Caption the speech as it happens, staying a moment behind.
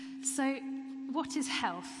So, what is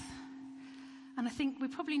health? And I think we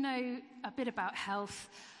probably know a bit about health.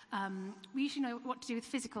 We usually know what to do with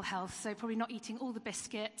physical health, so probably not eating all the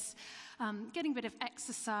biscuits, getting a bit of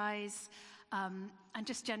exercise, and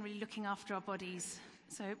just generally looking after our bodies.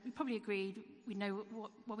 So we probably agreed we know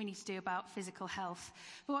what we need to do about physical health.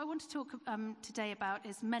 But what I want to talk today about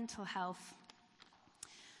is mental health.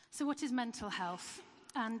 So what is mental health?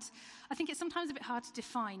 And I think it's sometimes a bit hard to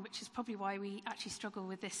define, which is probably why we actually struggle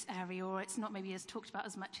with this area, or it's not maybe as talked about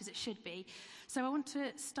as much as it should be. So I want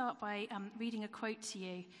to start by reading a quote to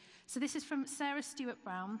you. So this is from Sarah Stewart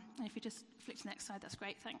Brown, and if you just flick to the next slide, that's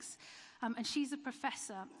great, thanks. And she's a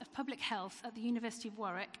professor of public health at the University of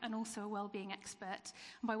Warwick and also a wellbeing expert.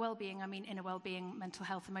 And by wellbeing, I mean inner wellbeing, mental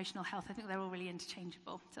health, emotional health. I think they're all really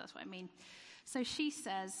interchangeable, so that's what I mean. So she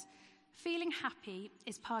says, feeling happy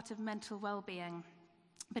is part of mental wellbeing,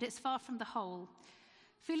 but it's far from the whole.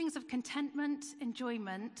 Feelings of contentment,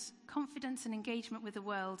 enjoyment, confidence and engagement with the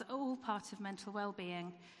world are all part of mental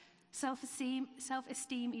well-being. Self-esteem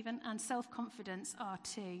even, and self-confidence are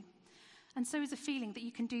too. And so is a feeling that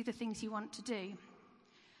you can do the things you want to do.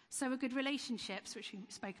 So are good relationships, which we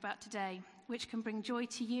spoke about today, which can bring joy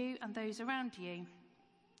to you and those around you.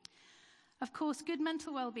 Of course, good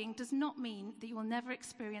mental well-being does not mean that you will never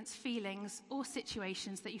experience feelings or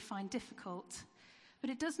situations that you find difficult. But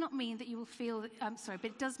it does not mean that you will feel, but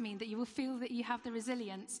it does mean that you will feel that you have the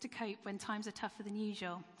resilience to cope when times are tougher than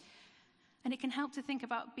usual. And it can help to think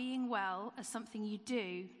about being well as something you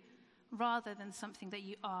do rather than something that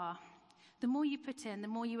you are. The more you put in, the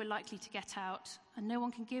more you are likely to get out, and no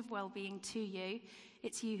one can give well-being to you.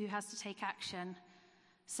 It's you who has to take action.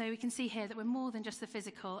 So we can see here that we're more than just the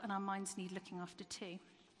physical, and our minds need looking after too.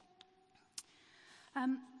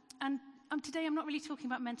 Today I'm not really talking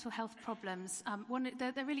about mental health problems.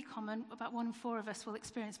 They're really common. About 1 in 4 of us will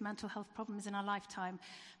experience mental health problems in our lifetime.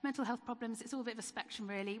 Mental health problems, it's all a bit of a spectrum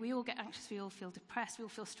really. We all get anxious, we all feel depressed, we all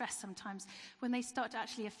feel stressed sometimes. When they start to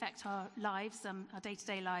actually affect our lives, our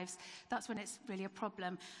day-to-day lives, that's when it's really a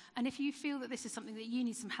problem. And if you feel that this is something that you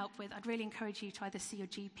need some help with, I'd really encourage you to either see your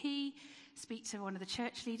GP, speak to one of the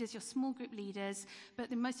church leaders, your small group leaders, but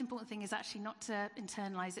the most important thing is actually not to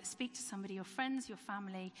internalize it. Speak to somebody, your friends, your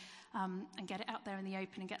family, and get it out there in the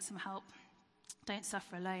open and get some help. Don't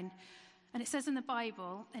suffer alone. And it says in the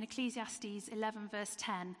Bible, in Ecclesiastes 11 verse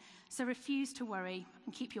 10, so refuse to worry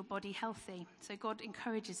and keep your body healthy. So God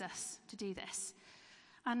encourages us to do this.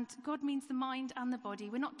 And God means the mind and the body.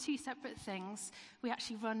 We're not two separate things. We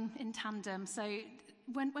actually run in tandem. So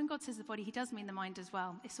when God says the body, he does mean the mind as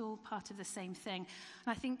well. It's all part of the same thing. And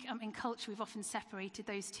I think in culture we've often separated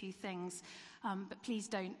those two things. But please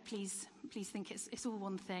don't. Please think it's all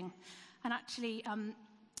one thing. And actually,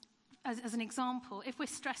 as an example, if we're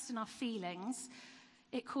stressed in our feelings,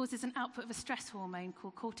 it causes an output of a stress hormone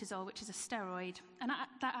called cortisol, which is a steroid. And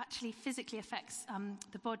that actually physically affects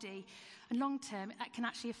the body. And long term, it can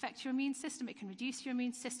actually affect your immune system. It can reduce your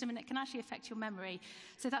immune system, and it can actually affect your memory.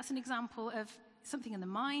 So that's an example of something in the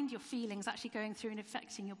mind, your feelings actually going through and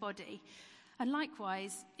affecting your body. And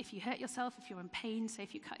likewise, if you hurt yourself, if you're in pain, say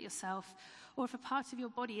if you cut yourself, or if a part of your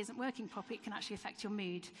body isn't working properly, it can actually affect your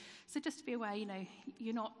mood. So just to be aware,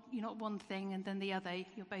 you're not one thing and then the other.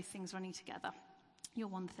 You're both things running together. You're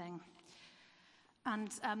one thing. And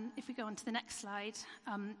if we go on to the next slide,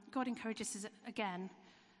 God encourages us again.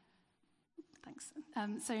 Thanks.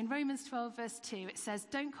 So in Romans 12, verse 2, it says,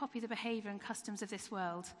 don't copy the behavior and customs of this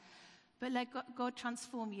world, but let God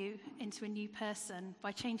transform you into a new person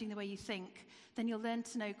by changing the way you think. Then you'll learn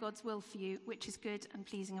to know God's will for you, which is good and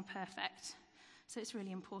pleasing and perfect. So it's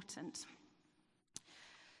really important.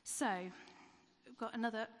 So we've got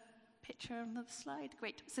another picture on another slide.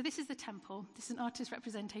 Great. So this is the temple. This is an artist's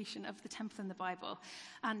representation of the temple in the Bible.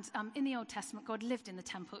 And in the Old Testament, God lived in the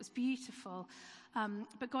temple. It was beautiful.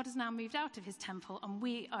 But God has now moved out of his temple, and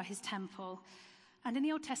we are his temple. And in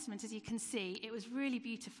the Old Testament, as you can see, it was really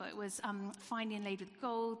beautiful. It was finely inlaid with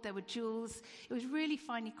gold. There were jewels. It was really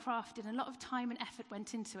finely crafted, and a lot of time and effort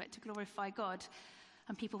went into it to glorify God.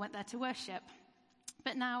 And people went there to worship.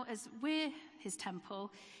 But now, as we're his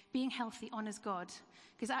temple, being healthy honors God,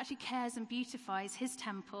 because it actually cares and beautifies his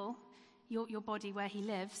temple, your body where he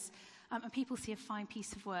lives, and people see a fine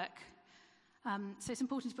piece of work. So it's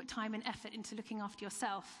important to put time and effort into looking after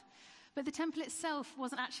yourself. But the temple itself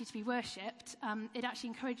wasn't actually to be worshipped. It actually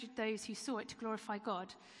encouraged those who saw it to glorify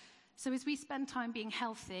God. So as we spend time being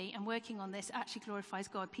healthy and working on this, it actually glorifies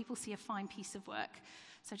God. People see a fine piece of work.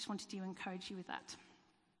 So I just wanted to encourage you with that.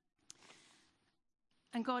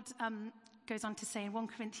 And God goes on to say in 1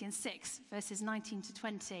 Corinthians 6, verses 19 to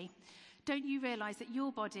 20, don't you realize that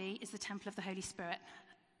your body is the temple of the Holy Spirit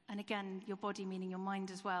and again, your body meaning your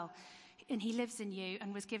mind as well. And he lives in you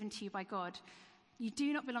and was given to you by God. You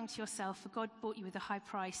do not belong to yourself, for God bought you with a high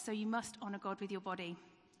price, so you must honor God with your body,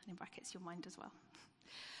 and in brackets, your mind as well.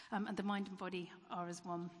 And the mind and body are as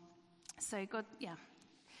one. So God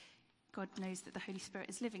knows that the Holy Spirit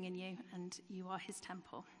is living in you, and you are his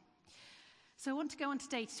temple. So I want to go on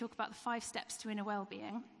today to talk about the 5 steps to inner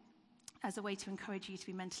well-being as a way to encourage you to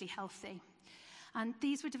be mentally healthy. And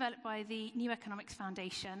these were developed by the New Economics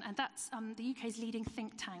Foundation, and that's the UK's leading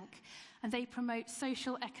think tank. And they promote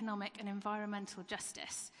social, economic, and environmental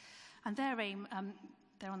justice. And their aim,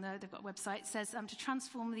 they've got a website, says to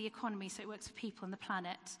transform the economy so it works for people and the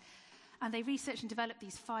planet. And they researched and developed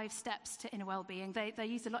these 5 steps to inner well-being. They're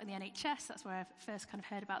used a lot in the NHS. That's where I first kind of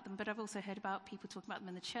heard about them. But I've also heard about people talking about them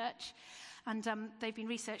in the church. And they've been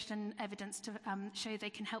researched and evidenced to show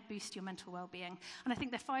they can help boost your mental well-being. And I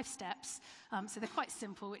think they're 5 steps. So they're quite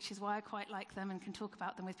simple, which is why I quite like them and can talk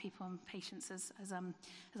about them with people and patients as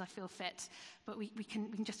I feel fit. But we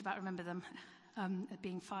can just about remember them.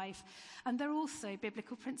 Being 5. And they're also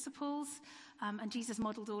biblical principles, and Jesus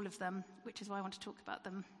modelled all of them, which is why I want to talk about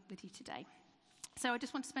them with you today. So I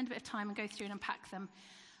just want to spend a bit of time and go through and unpack them,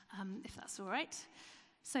 if that's all right.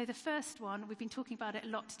 So the first one, we've been talking about it a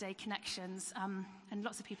lot today, connections, and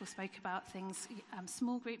lots of people spoke about things,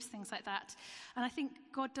 small groups, things like that. And I think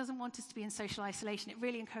God doesn't want us to be in social isolation. It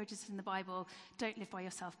really encourages us in the Bible, don't live by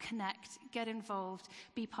yourself, connect, get involved,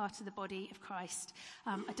 be part of the body of Christ.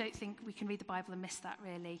 I don't think we can read the Bible and miss that,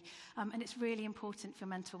 really. And it's really important for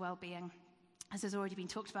mental well-being. As has already been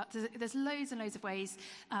talked about, there's loads and loads of ways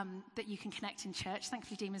that you can connect in church.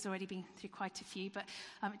 Thankfully, Dima's already been through quite a few, but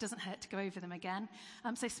it doesn't hurt to go over them again.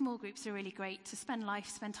 So small groups are really great to spend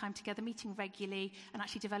time together, meeting regularly, and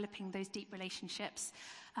actually developing those deep relationships.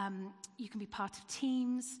 You can be part of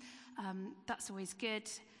teams. That's always good.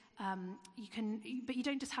 But you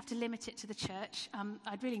don't just have to limit it to the church.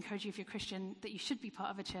 I'd really encourage you, if you're a Christian, that you should be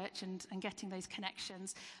part of a church and getting those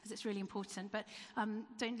connections, as it's really important. But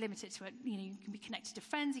don't limit it to it. You can be connected to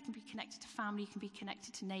friends, you can be connected to family, you can be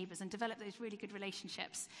connected to neighbours, and develop those really good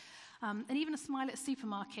relationships. And even a smile at a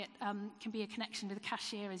supermarket can be a connection with a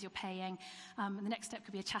cashier as you're paying. And the next step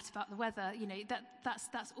could be a chat about the weather.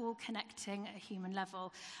 That's all connecting at a human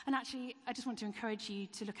level. And actually, I just want to encourage you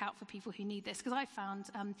to look out for people who need this, because I found,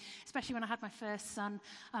 especially when I had my first son,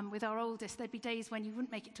 with our oldest, there'd be days when you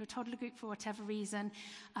wouldn't make it to a toddler group for whatever reason.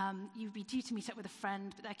 You'd be due to meet up with a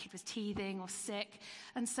friend, but their kid was teething or sick.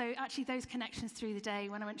 And so actually those connections through the day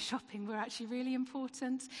when I went shopping were actually really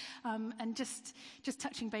important. And just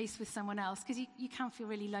touching base with someone else, because you can feel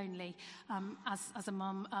really lonely as a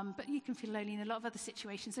mum, but you can feel lonely in a lot of other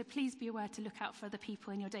situations. So please be aware to look out for other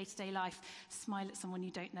people in your day-to-day life. Smile at someone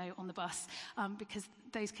you don't know on the bus, because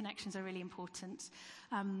those connections are really important.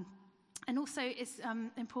 And also it's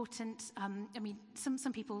important,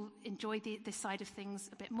 some people enjoy this side of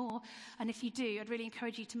things a bit more, and if you do, I'd really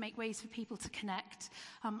encourage you to make ways for people to connect.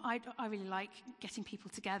 I really like getting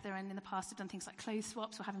people together, and in the past I've done things like clothes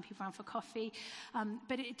swaps or having people around for coffee,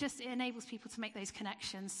 but it enables people to make those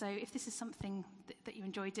connections. So if this is something that you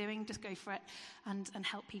enjoy doing, just go for it and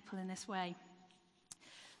help people in this way.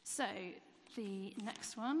 So the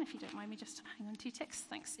next one, if you don't mind me just hang on 2 ticks,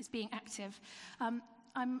 thanks, is being active.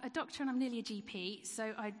 I'm a doctor and I'm nearly a GP,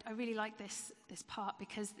 so I really like this part,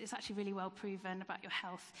 because it's actually really well proven about your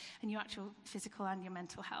health and your actual physical and your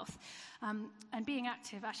mental health. And being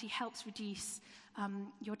active actually helps reduce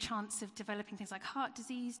your chance of developing things like heart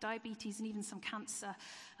disease, diabetes, and even some cancer,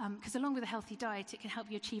 because along with a healthy diet, it can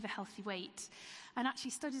help you achieve a healthy weight. And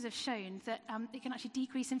actually studies have shown that it can actually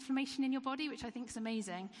decrease inflammation in your body, which I think is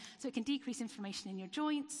amazing. So it can decrease inflammation in your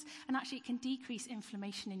joints, and actually it can decrease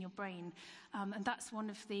inflammation in your brain. And that's one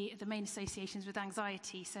of the main associations with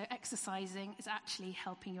anxiety. So exercising is actually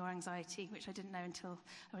helping your anxiety, which I didn't know until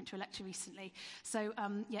I went to a lecture recently. So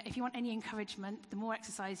if you want any encouragement, the more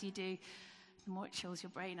exercise you do, the more it chills your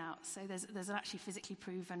brain out. So there's an actually physically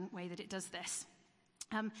proven way that it does this.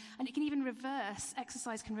 And it can even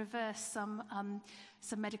exercise can reverse some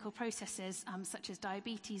medical processes, such as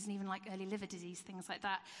diabetes and even like early liver disease, things like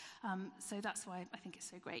that. So that's why I think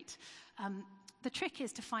it's so great. The trick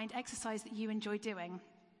is to find exercise that you enjoy doing.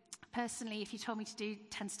 Personally, if you told me to do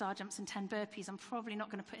 10 star jumps and 10 burpees, I'm probably not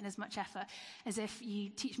going to put in as much effort as if you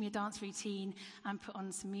teach me a dance routine and put on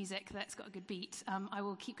some music that's got a good beat. I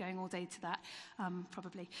will keep going all day to that,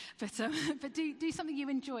 probably. But do something you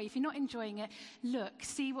enjoy. If you're not enjoying it, look,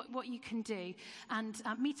 see what you can do. And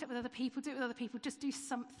meet up with other people, do it with other people. Just do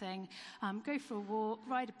something. Go for a walk,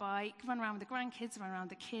 ride a bike, run around with the grandkids, run around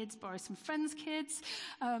with the kids, borrow some friends' kids.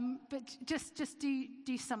 But just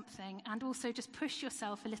do something. And also just push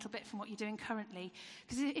yourself a little bit bit from what you're doing currently.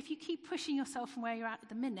 Because if you keep pushing yourself from where you're at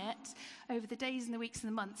the minute, over the days and the weeks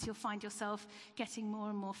and the months, you'll find yourself getting more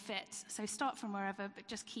and more fit. So start from wherever, but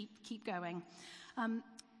just keep going.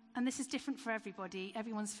 And this is different for everybody.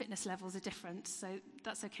 Everyone's fitness levels are different, so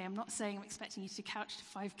that's okay. I'm not saying I'm expecting you to couch to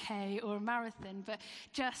 5K or a marathon, but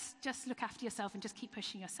just look after yourself and just keep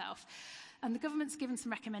pushing yourself. And the government's given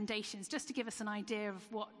some recommendations just to give us an idea of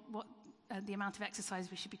what the amount of exercise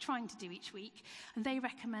we should be trying to do each week. And they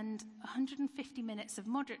recommend 150 minutes of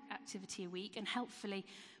moderate activity a week, and helpfully,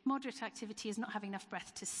 moderate activity is not having enough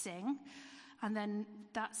breath to sing. And then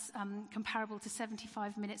that's comparable to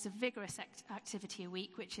 75 minutes of vigorous activity a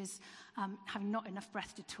week, which is having not enough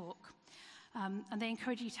breath to talk. And they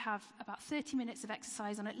encourage you to have about 30 minutes of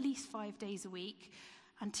exercise on at least 5 days a week,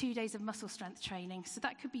 and 2 days of muscle strength training. So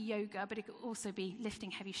that could be yoga, but it could also be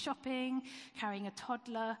lifting heavy shopping, carrying a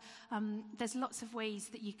toddler. There's lots of ways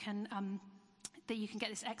that you can get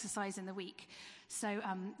this exercise in the week. So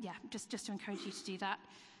just to encourage you to do that.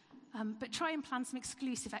 But try and plan some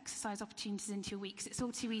exclusive exercise opportunities into your weeks. It's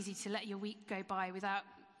all too easy to let your week go by without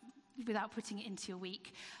putting it into your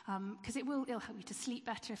week, because it'll help you to sleep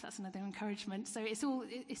better, if that's another encouragement. So it's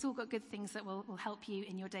all got good things that will help you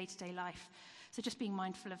in your day-to-day life. So just being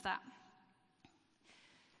mindful of that.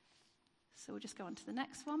 So we'll just go on to the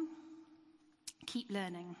next one. Keep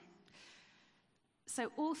learning. So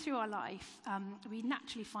all through our life, we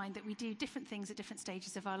naturally find that we do different things at different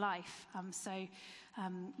stages of our life.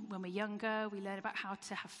 When we're younger, we learn about how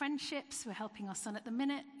to have friendships. We're helping our son at the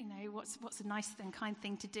minute, what's a nice and kind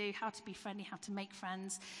thing to do, how to be friendly, how to make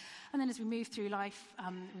friends. And then as we move through life,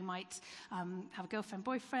 we might have a girlfriend,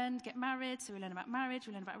 boyfriend, get married. So we learn about marriage,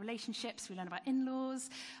 we learn about relationships, we learn about in-laws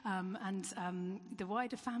and the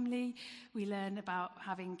wider family. We learn about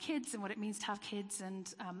having kids and what it means to have kids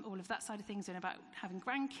and all of that side of things, and about having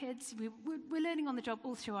grandkids. We're learning on the job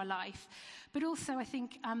all through our life. But also, I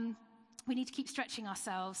think we need to keep stretching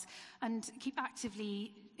ourselves and keep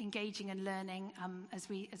actively engaging and learning as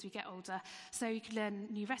we get older. So you can learn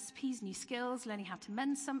new recipes, new skills, learning how to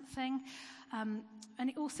mend something. And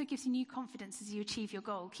it also gives you new confidence as you achieve your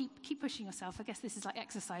goal. Keep pushing yourself. I guess this is like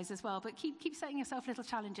exercise as well, but keep setting yourself little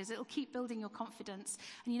challenges. It'll keep building your confidence,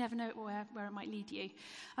 and you never know where it might lead you.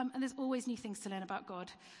 And there's always new things to learn about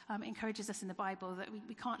God. It encourages us in the Bible that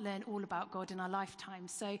we can't learn all about God in our lifetime.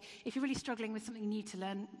 So if you're really struggling with something new to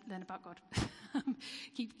learn about God.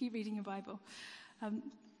 keep reading your Bible.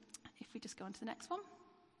 If we just go on to the next one.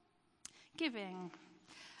 Giving.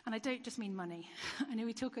 And I don't just mean money. I know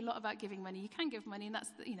we talk a lot about giving money. You can give money, and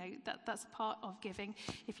that's part of giving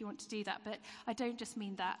if you want to do that. But I don't just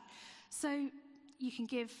mean that. So you can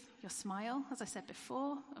give your smile, as I said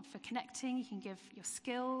before, for connecting. You can give your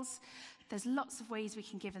skills. There's lots of ways we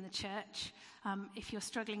can give in the church. If you're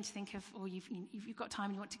struggling to think of, or you've got time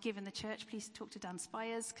and you want to give in the church, please talk to Dan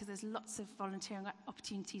Spires, because there's lots of volunteering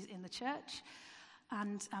opportunities in the church.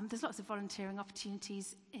 And there's lots of volunteering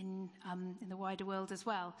opportunities in the wider world as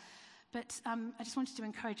well. But I just wanted to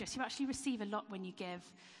encourage us. You actually receive a lot when you give.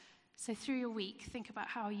 So through your week, think about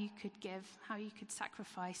how you could give, how you could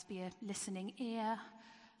sacrifice, be a listening ear.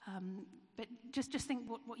 But just think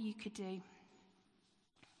what you could do.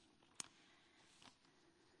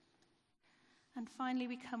 And finally,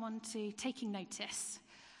 we come on to taking notice.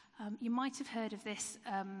 You might have heard of this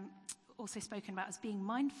also spoken about as being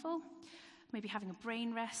mindful, maybe having a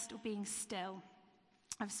brain rest, or being still.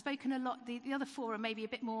 I've spoken a lot. The other four are maybe a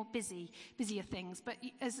bit more busier things. But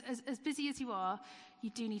as busy as you are, you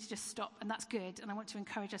do need to just stop, and that's good. And I want to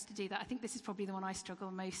encourage us to do that. I think this is probably the one I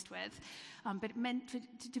struggle most with. But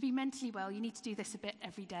to be mentally well, you need to do this a bit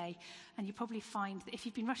every day. And you probably find that if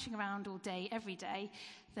you've been rushing around all day, every day,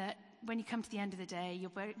 that when you come to the end of the day, your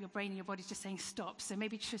brain and your body's just saying stop. So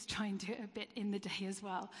maybe just try and do it a bit in the day as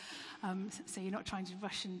well. So you're not trying to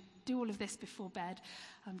rush and do all of this before bed.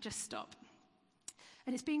 Just stop.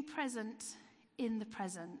 And it's being present in the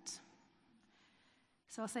present.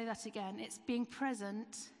 So I'll say that again. It's being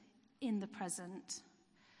present in the present.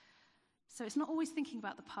 So it's not always thinking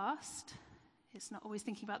about the past. It's not always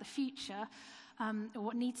thinking about the future or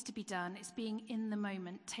what needs to be done. It's being in the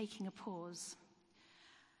moment, taking a pause.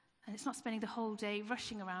 And it's not spending the whole day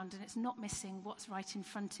rushing around, and it's not missing what's right in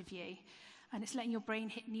front of you. And it's letting your brain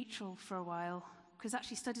hit neutral for a while. Because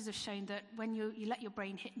actually studies have shown that when you let your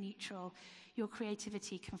brain hit neutral, your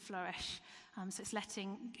creativity can flourish. So it's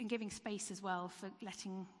letting and giving space as well for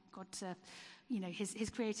letting God to,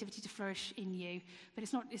 his creativity to flourish in you. But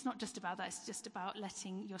it's not just about that. It's just about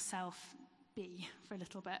letting yourself be for a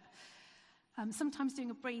little bit. Sometimes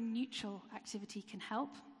doing a brain neutral activity can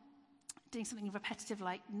help. doing something repetitive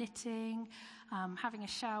like knitting, having a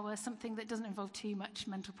shower, something that doesn't involve too much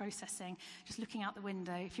mental processing, just looking out the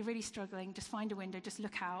window. If you're really struggling, just find a window, just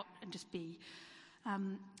look out and just be.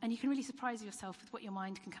 And you can really surprise yourself with what your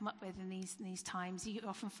mind can come up with in these times. You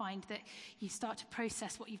often find that you start to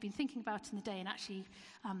process what you've been thinking about in the day, and actually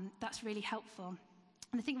that's really helpful.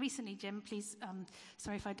 And I think recently, Jim, please,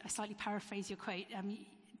 sorry if I slightly paraphrase your quote,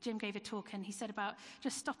 Jim gave a talk and he said about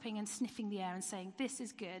just stopping and sniffing the air and saying, this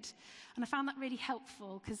is good. And I found that really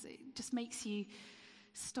helpful because it just makes you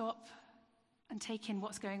stop and take in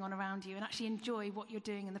what's going on around you and actually enjoy what you're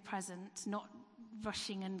doing in the present, not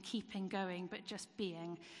rushing and keeping going, but just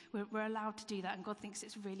being. We're allowed to do that, and God thinks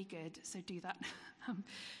it's really good, so do that.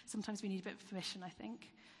 Sometimes we need a bit of permission, I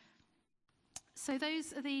think. So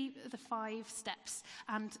those are the 5 steps,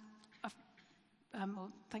 and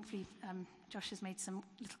thankfully Josh has made some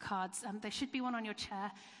little cards. There should be one on your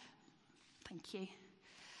chair. Thank you.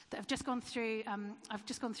 That I've just gone through. I've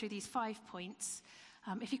just gone through these 5 points.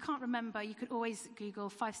 If you can't remember, you could always Google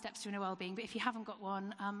 5 steps to inner well-being. But if you haven't got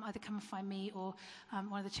one, either come and find me or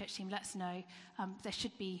one of the church team. Let us know. There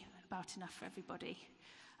should be about enough for everybody.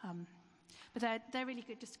 But they're really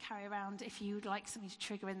good just to carry around if you'd like something to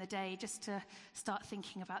trigger in the day, just to start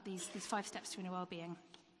thinking about these 5 steps to inner well-being.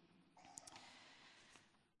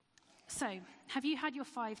 So, have you had your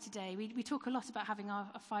 5 today? We talk a lot about having our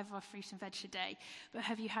 5 of our fruit and veg a day, but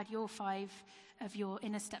have you had your 5 of your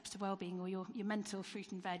inner steps to well-being, or your mental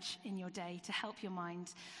fruit and veg in your day to help your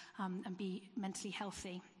mind and be mentally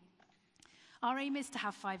healthy? Our aim is to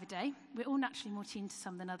have 5 a day. We're all naturally more tuned to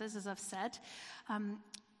some than others, as I've said.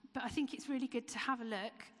 But I think it's really good to have a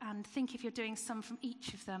look and think if you're doing some from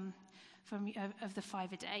each of them, of the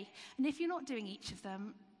 5 a day. And if you're not doing each of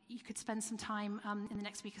them, you could spend some time in the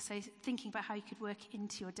next week or so thinking about how you could work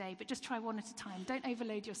into your day, but just try one at a time. Don't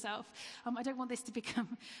overload yourself. I don't want this to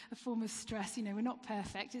become a form of stress. You know, we're not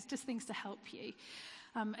perfect. It's just things to help you.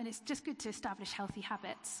 And it's just good to establish healthy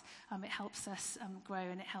habits. It helps us grow,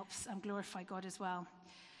 and it helps glorify God as well.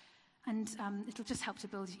 And it'll just help to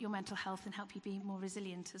build your mental health and help you be more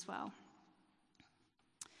resilient as well.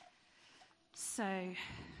 So,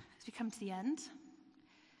 as we come to the end,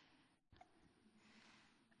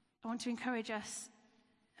 I want to encourage us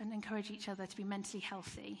and encourage each other to be mentally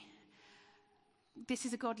healthy. This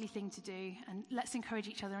is a godly thing to do, and let's encourage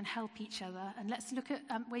each other and help each other, and let's look at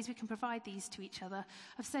ways we can provide these to each other.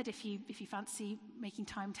 I've said if you fancy making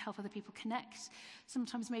time to help other people connect,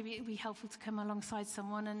 sometimes maybe it would be helpful to come alongside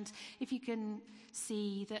someone, and if you can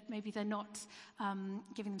see that maybe they're not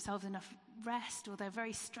giving themselves enough rest, or they're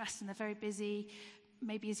very stressed and they're very busy,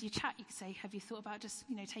 maybe as you chat, you could say, have you thought about just,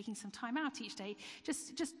 taking some time out each day?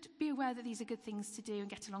 Just be aware that these are good things to do and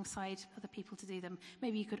get alongside other people to do them.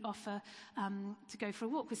 Maybe you could offer to go for a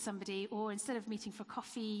walk with somebody, or instead of meeting for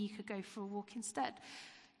coffee, you could go for a walk instead.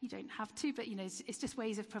 You don't have to, but, it's just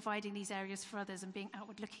ways of providing these areas for others and being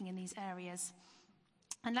outward looking in these areas.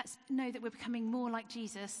 And let's know that we're becoming more like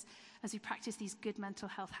Jesus as we practice these good mental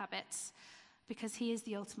health habits, because he is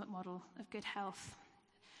the ultimate model of good health.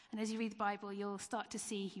 And as you read the Bible, you'll start to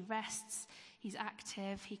see he rests, he's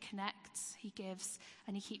active, he connects, he gives,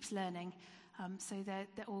 and he keeps learning. So they're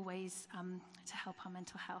all ways to help our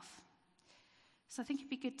mental health. So I think it'd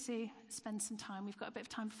be good to spend some time. We've got a bit of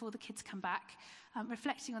time before the kids come back,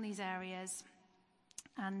 reflecting on these areas.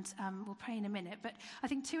 And we'll pray in a minute. But I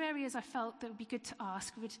think 2 areas I felt that would be good to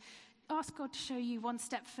ask would ask God to show you one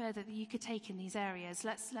step further that you could take in these areas.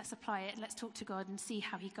 Let's apply it. Let's talk to God and see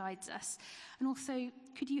how he guides us. And also,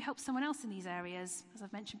 could you help someone else in these areas? As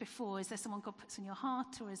I've mentioned before, is there someone God puts on your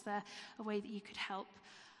heart, or is there a way that you could help?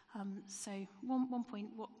 So one point,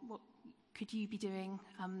 what could you be doing?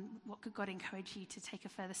 What could God encourage you to take a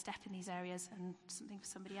further step in these areas, and something for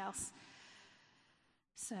somebody else?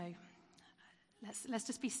 So let's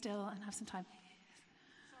just be still and have some time.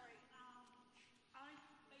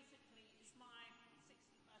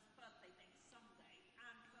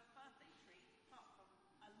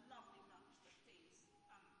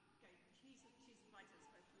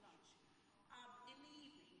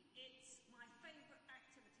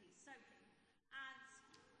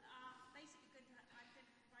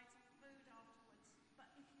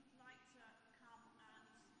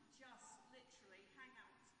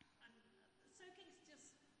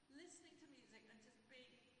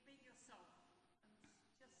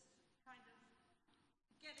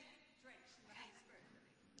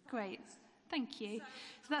 Great. Thank you.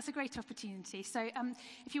 So that's a great opportunity. So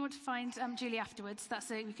if you want to find Julie afterwards,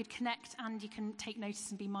 we could connect, and you can take notice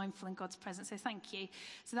and be mindful in God's presence. So thank you.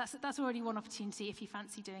 So that's already one opportunity if you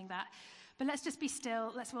fancy doing that. But let's just be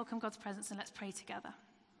still. Let's welcome God's presence, and let's pray together.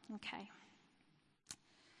 Okay.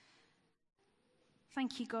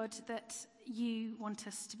 Thank you, God, that you want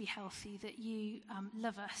us to be healthy, that you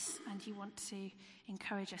love us and you want to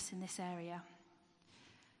encourage us in this area.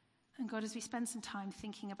 And God, as we spend some time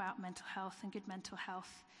thinking about mental health and good mental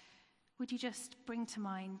health, would you just bring to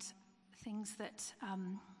mind things that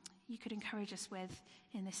you could encourage us with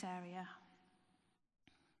in this area?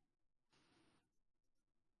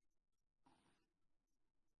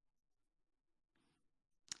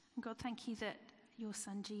 And God, thank you that your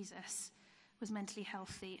son Jesus was mentally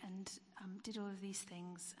healthy and did all of these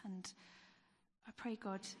things. And I pray,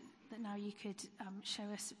 God, that now you could show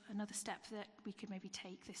us another step that we could maybe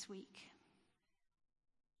take this week.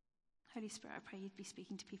 Holy Spirit, I pray you'd be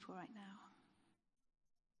speaking to people right now.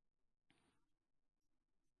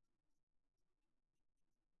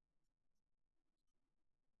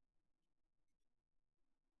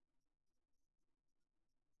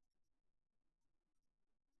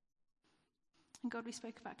 And God, we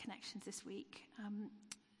spoke about connections this week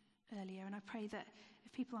earlier, and I pray that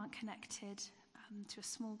if people aren't connected to a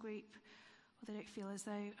small group, or they don't feel as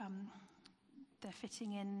though they're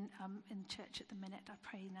fitting in church at the minute, I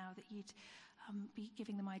pray now that you'd be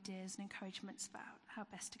giving them ideas and encouragements about how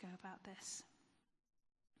best to go about this.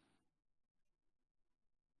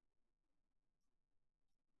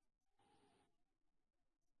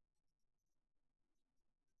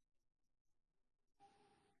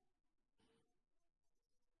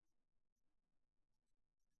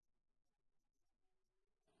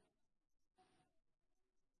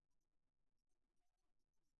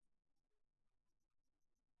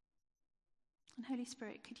 And Holy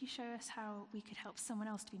Spirit, could you show us how we could help someone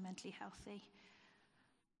else to be mentally healthy?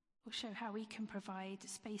 Or show how we can provide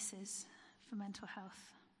spaces for mental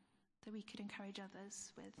health that we could encourage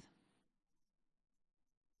others with?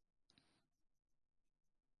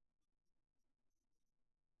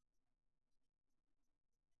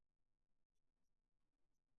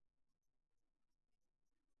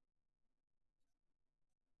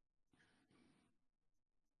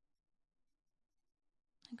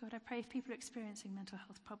 And God, I pray if people are experiencing mental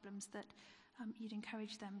health problems that you'd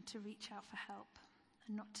encourage them to reach out for help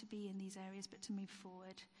and not to be in these areas but to move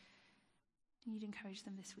forward. And you'd encourage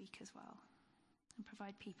them this week as well and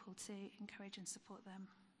provide people to encourage and support them.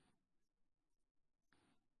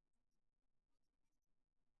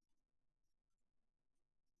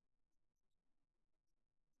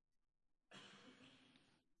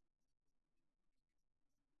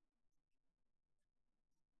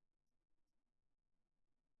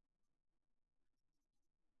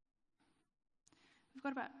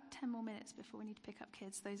 We've got about 10 more minutes before we need to pick up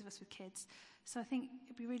kids, those of us with kids. So I think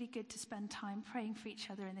it'd be really good to spend time praying for each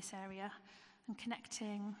other in this area and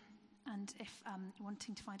connecting, and if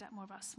wanting to find out more about